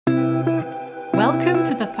Welcome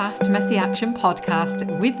to the Fast Messy Action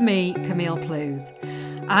podcast with me, Camille Plews.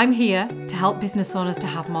 I'm here to help business owners to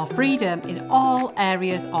have more freedom in all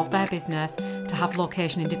areas of their business, to have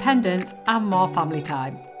location independence and more family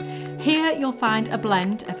time. Here you'll find a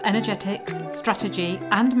blend of energetics, strategy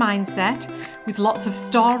and mindset with lots of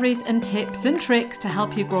stories and tips and tricks to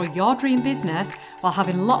help you grow your dream business while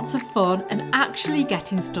having lots of fun and actually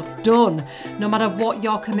getting stuff done, no matter what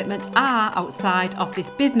your commitments are outside of this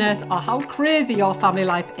business or how crazy your family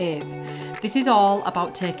life is. This is all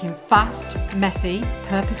about taking fast, messy,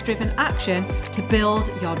 purpose-driven action to build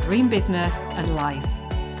your dream business and life.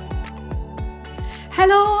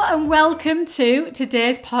 Hello and welcome to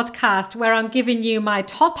today's podcast where I'm giving you my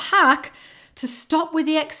top hack to stop with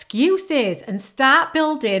the excuses and start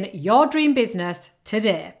building your dream business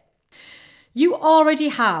today. You already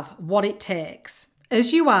have what it takes.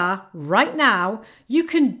 As you are right now, you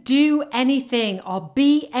can do anything or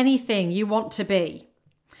be anything you want to be.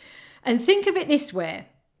 And think of it this way.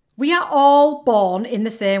 We are all born in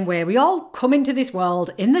the same way. We all come into this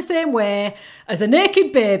world in the same way as a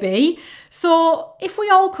naked baby. So if we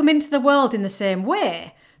all come into the world in the same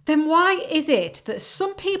way, then why is it that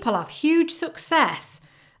some people have huge success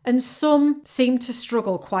and some seem to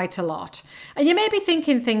struggle quite a lot? And you may be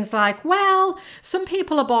thinking things like, well, some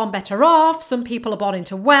people are born better off, some people are born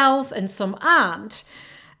into wealth and some aren't.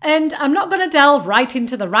 And I'm not going to delve right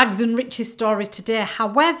into the rags and riches stories today.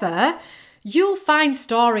 However, you'll find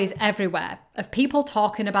stories everywhere of people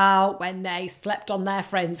talking about when they slept on their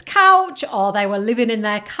friend's couch or they were living in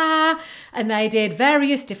their car and they did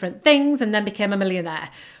various different things and then became a millionaire.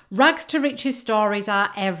 Rags to riches stories are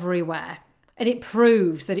everywhere. And it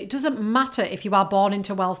proves that it doesn't matter if you are born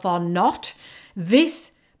into wealth or not.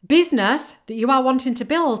 This business that you are wanting to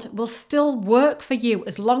build will still work for you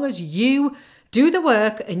as long as you do the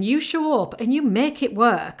work and you show up and you make it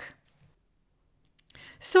work.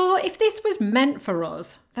 So if this was meant for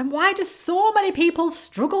us, then why do so many people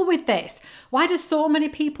struggle with this? Why do so many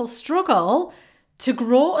people struggle to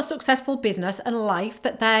grow a successful business and life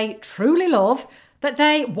that they truly love, that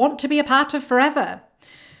they want to be a part of forever?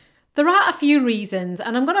 There are a few reasons,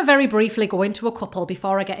 and I'm going to very briefly go into a couple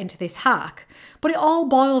before I get into this hack, but it all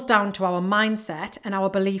boils down to our mindset and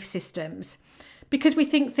our belief systems. Because we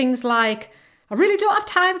think things like, I really don't have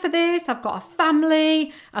time for this. I've got a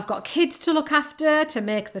family. I've got kids to look after, to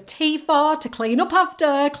make the tea for, to clean up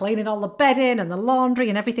after, cleaning all the bedding and the laundry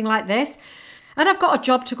and everything like this. And I've got a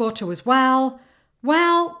job to go to as well.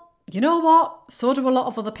 Well, you know what? So do a lot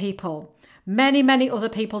of other people. Many, many other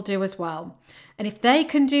people do as well. And if they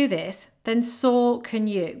can do this, then so can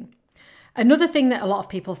you. Another thing that a lot of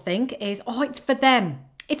people think is, oh, it's for them.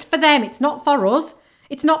 It's for them. It's not for us.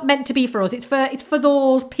 It's not meant to be for us. It's for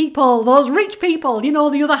those people, those rich people, you know,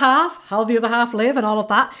 the other half, how the other half live and all of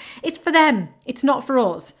that. It's for them. It's not for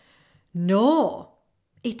us. No,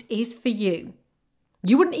 it is for you.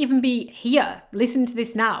 You wouldn't even be here. Listen to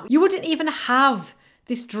this now. You wouldn't even have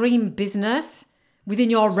this dream business within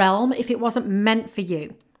your realm if it wasn't meant for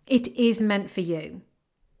you. It is meant for you.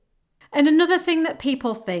 And another thing that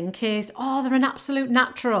people think is, oh, they're an absolute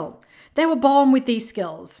natural. They were born with these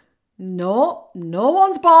skills. No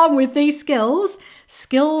one's born with these skills.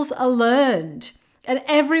 Skills are learned. And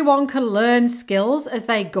everyone can learn skills as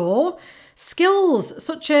they go. Skills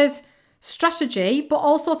such as strategy, but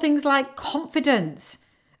also things like confidence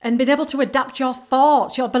and being able to adapt your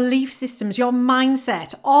thoughts, your belief systems, your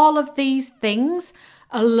mindset. All of these things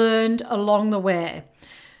are learned along the way.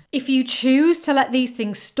 If you choose to let these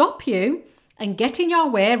things stop you and get in your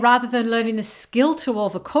way rather than learning the skill to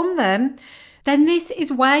overcome them, then this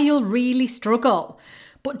is where you'll really struggle.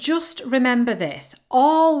 But just remember this,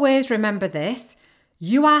 always remember this,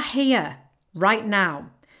 you are here right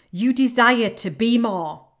now. You desire to be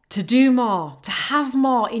more, to do more, to have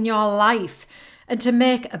more in your life and to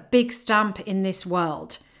make a big stamp in this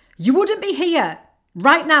world. You wouldn't be here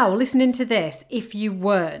right now listening to this if you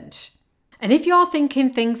weren't. And if you're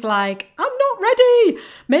thinking things like, I'm not ready,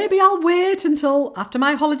 maybe I'll wait until after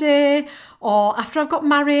my holiday or after I've got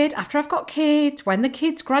married, after I've got kids, when the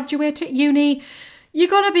kids graduate at uni, you're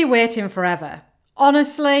going to be waiting forever.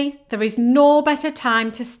 Honestly, there is no better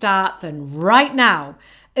time to start than right now,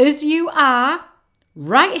 as you are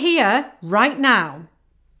right here, right now.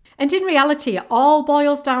 And in reality, it all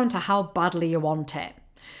boils down to how badly you want it.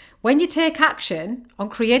 When you take action on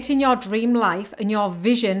creating your dream life and your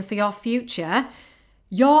vision for your future,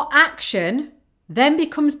 your action then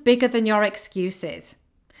becomes bigger than your excuses.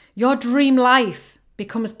 Your dream life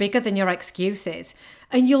becomes bigger than your excuses,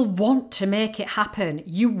 and you'll want to make it happen.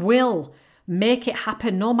 You will make it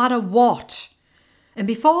happen no matter what. And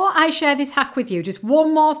before I share this hack with you, just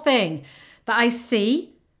one more thing that I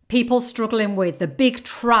see people struggling with, the big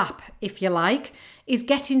trap, if you like, is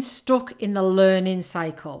getting stuck in the learning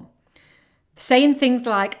cycle. Saying things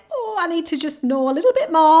like, oh, I need to just know a little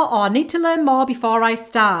bit more, or I need to learn more before I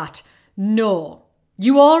start. No,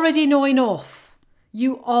 you already know enough.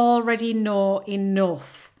 You already know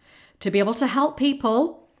enough to be able to help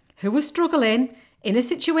people who are struggling in a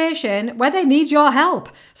situation where they need your help,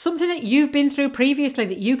 something that you've been through previously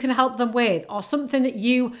that you can help them with, or something that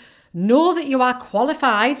you know that you are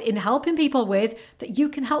qualified in helping people with, that you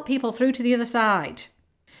can help people through to the other side.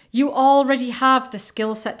 You already have the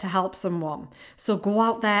skill set to help someone. So go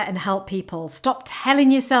out there and help people. Stop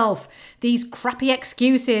telling yourself these crappy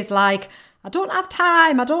excuses like, I don't have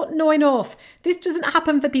time, I don't know enough, this doesn't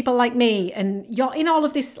happen for people like me. And you're in all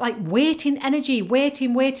of this like waiting energy,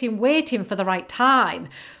 waiting for the right time,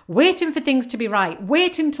 waiting for things to be right,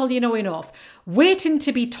 waiting till you know enough, waiting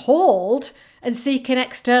to be told and seeking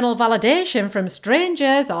external validation from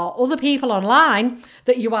strangers or other people online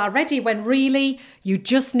that you are ready, when really you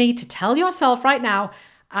just need to tell yourself right now,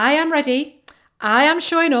 I am ready. I am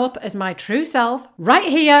showing up as my true self right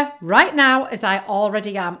here, right now, as I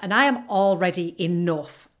already am. And I am already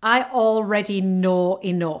enough. I already know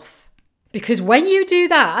enough. Because when you do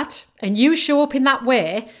that and you show up in that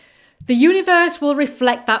way, the universe will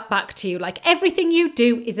reflect that back to you. Like everything you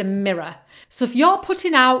do is a mirror. So if you're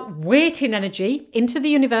putting out waiting energy into the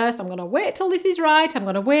universe, I'm going to wait till this is right, I'm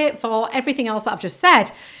going to wait for everything else that I've just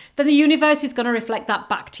said, then the universe is going to reflect that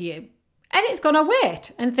back to you. And it's going to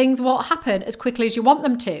wait and things won't happen as quickly as you want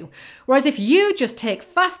them to. Whereas if you just take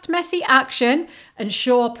fast, messy action and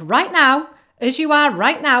show up right now, as you are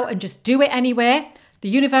right now, and just do it anyway, the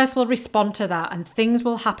universe will respond to that and things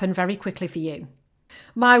will happen very quickly for you.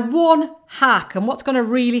 My one hack, and what's going to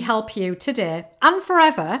really help you today and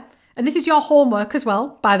forever, and this is your homework as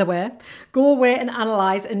well, by the way, go away and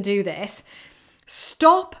analyze and do this.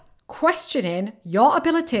 Stop questioning your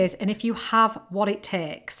abilities and if you have what it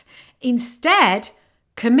takes. Instead,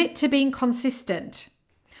 commit to being consistent.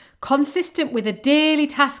 Consistent with the daily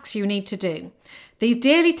tasks you need to do. These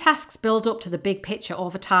daily tasks build up to the big picture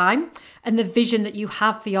over time and the vision that you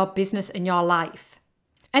have for your business and your life.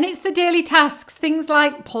 And it's the daily tasks, things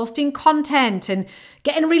like posting content and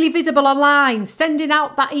getting really visible online, sending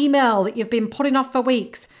out that email that you've been putting off for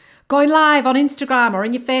weeks, going live on Instagram or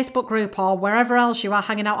in your Facebook group or wherever else you are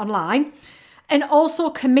hanging out online, and also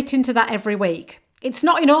committing to that every week. It's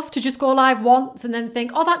not enough to just go live once and then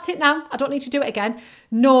think, oh, that's it now, I don't need to do it again.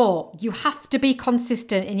 No, you have to be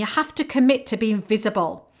consistent and you have to commit to being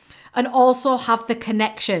visible and also have the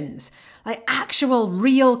connections, like actual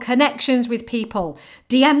real connections with people,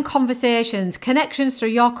 DM conversations, connections through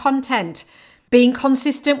your content, being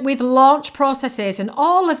consistent with launch processes and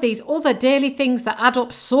all of these other daily things that add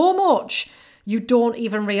up so much you don't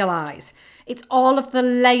even realize. It's all of the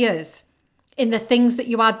layers in the things that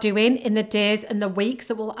you are doing in the days and the weeks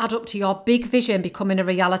that will add up to your big vision becoming a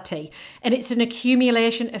reality. And it's an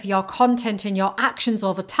accumulation of your content and your actions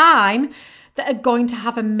over time that are going to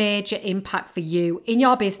have a major impact for you in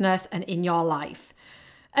your business and in your life.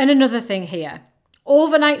 And another thing here,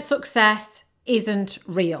 overnight success isn't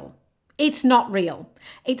real. It's not real.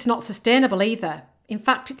 It's not sustainable either. In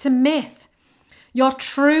fact, it's a myth. Your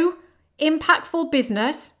true, impactful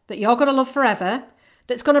business that you're going to love forever,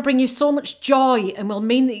 that's going to bring you so much joy and will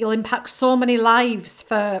mean that you'll impact so many lives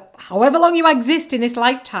for however long you exist in this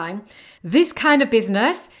lifetime, this kind of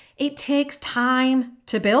business, it takes time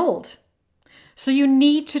to build. So you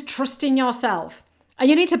need to trust in yourself and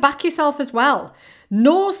you need to back yourself as well.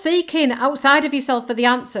 No seeking outside of yourself for the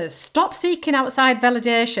answers. Stop seeking outside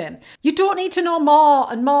validation. You don't need to know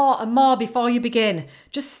more and more and more before you begin.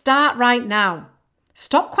 Just start right now.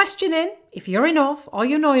 Stop questioning if you're enough or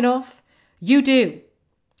you know enough. You do.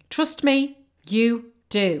 Trust me, you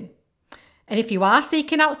do. And if you are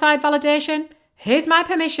seeking outside validation, here's my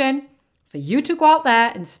permission for you to go out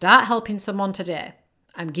there and start helping someone today.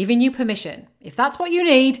 I'm giving you permission. If that's what you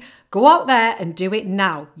need, go out there and do it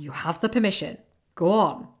now. You have the permission. Go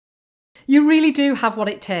on. You really do have what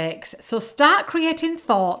it takes. So start creating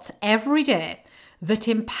thoughts every day that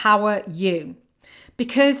empower you,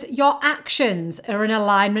 because your actions are in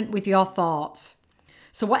alignment with your thoughts.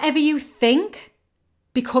 So whatever you think,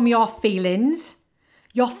 become your feelings.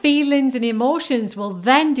 Your feelings and emotions will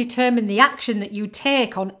then determine the action that you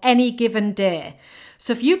take on any given day.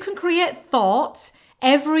 So if you can create thoughts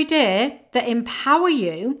every day that empower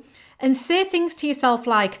you and say things to yourself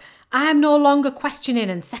like, I'm no longer questioning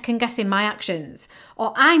and second guessing my actions,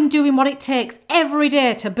 or I'm doing what it takes every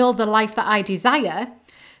day to build the life that I desire,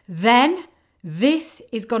 then this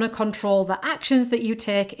is going to control the actions that you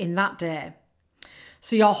take in that day.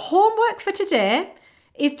 So your homework for today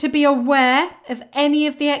is to be aware of any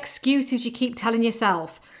of the excuses you keep telling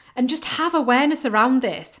yourself and just have awareness around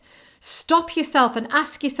this. Stop yourself and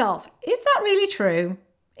ask yourself, is that really true?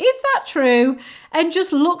 Is that true? And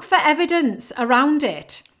just look for evidence around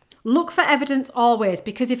it. Look for evidence always,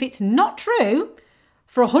 because if it's not true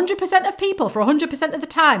for 100% of people, for 100% of the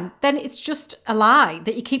time, then it's just a lie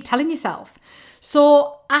that you keep telling yourself.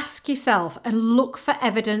 So ask yourself and look for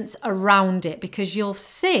evidence around it, because you'll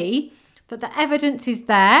see that the evidence is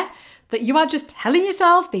there, that you are just telling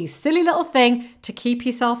yourself these silly little things to keep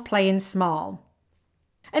yourself playing small.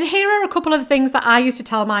 And here are a couple of the things that I used to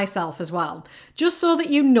tell myself as well, just so that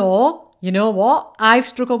you know what? I've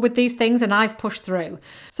struggled with these things and I've pushed through.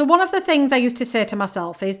 So one of the things I used to say to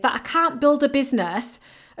myself is that I can't build a business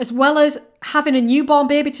as well as having a newborn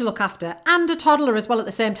baby to look after and a toddler as well at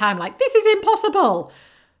the same time. Like, this is impossible.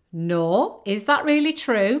 No, is that really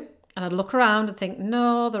true? And I'd look around and think,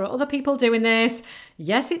 no, there are other people doing this.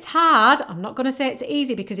 Yes, it's hard. I'm not going to say it's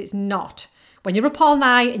easy, because it's not. When you're up all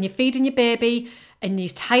night and you're feeding your baby and you're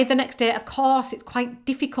tired the next day, of course, it's quite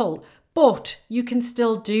difficult, but you can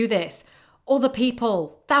still do this. Other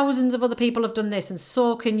people, thousands of other people have done this, and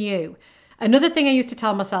so can you. Another thing I used to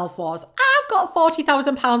tell myself was, I've got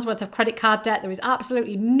 £40,000 worth of credit card debt. There is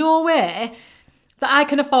absolutely no way that I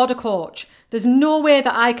can afford a coach. There's no way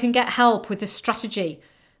that I can get help with this strategy,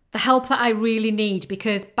 the help that I really need,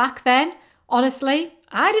 because back then, honestly,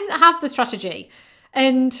 I didn't have the strategy.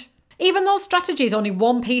 And even though strategy is only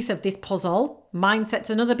one piece of this puzzle, mindset's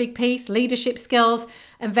another big piece, leadership skills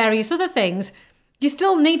and various other things, you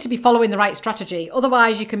still need to be following the right strategy.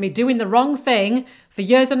 Otherwise, you can be doing the wrong thing for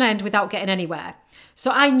years on end without getting anywhere.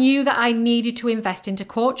 So I knew that I needed to invest into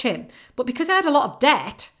coaching. But because I had a lot of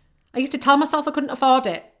debt, I used to tell myself I couldn't afford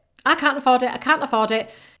it. I can't afford it. I can't afford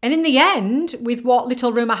it. And in the end, with what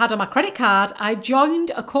little room I had on my credit card, I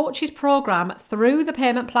joined a coach's program through the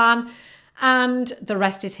payment plan, and the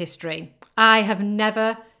rest is history. I have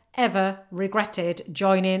never, ever regretted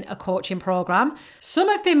joining a coaching program. Some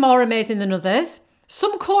have been more amazing than others.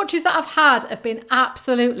 Some coaches that I've had have been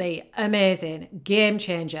absolutely amazing, game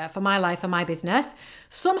changer for my life and my business.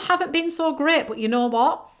 Some haven't been so great, but you know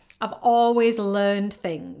what? I've always learned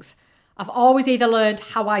things. I've always either learned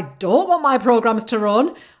how I don't want my programs to run,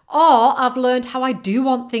 or I've learned how I do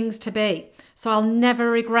want things to be. So I'll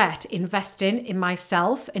never regret investing in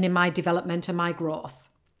myself and in my development and my growth.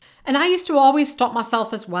 And I used to always stop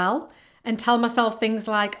myself as well and tell myself things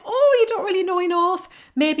like, oh, you don't really know enough.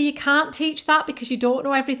 Maybe you can't teach that because you don't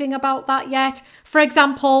know everything about that yet. For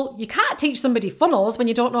example, you can't teach somebody funnels when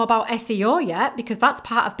you don't know about SEO yet, because that's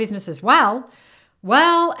part of business as well.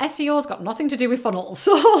 Well, SEO's got nothing to do with funnels,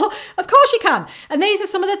 so of course you can. And these are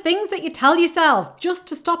some of the things that you tell yourself just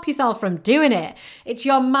to stop yourself from doing it. It's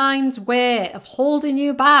your mind's way of holding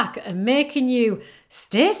you back and making you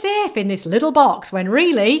stay safe in this little box, when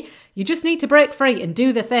really you just need to break free and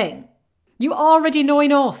do the thing. You already know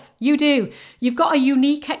enough. You do. You've got a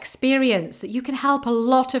unique experience that you can help a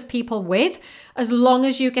lot of people with, as long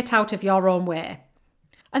as you get out of your own way.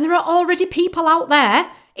 And there are already people out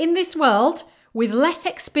there in this world with less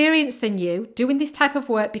experience than you doing this type of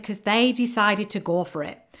work because they decided to go for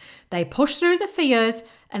it. They push through the fears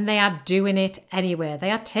and they are doing it anyway.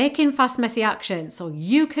 They are taking fast, messy action. So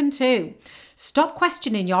you can too. Stop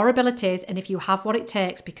questioning your abilities and if you have what it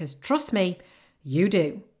takes, because trust me, you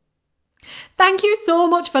do. Thank you so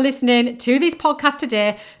much for listening to this podcast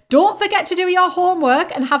today. Don't forget to do your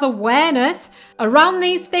homework and have awareness around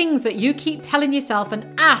these things that you keep telling yourself,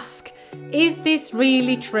 and ask, is this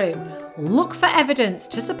really true? Look for evidence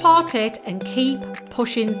to support it and keep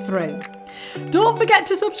pushing through. Don't forget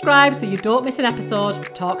to subscribe so you don't miss an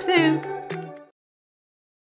episode. Talk soon.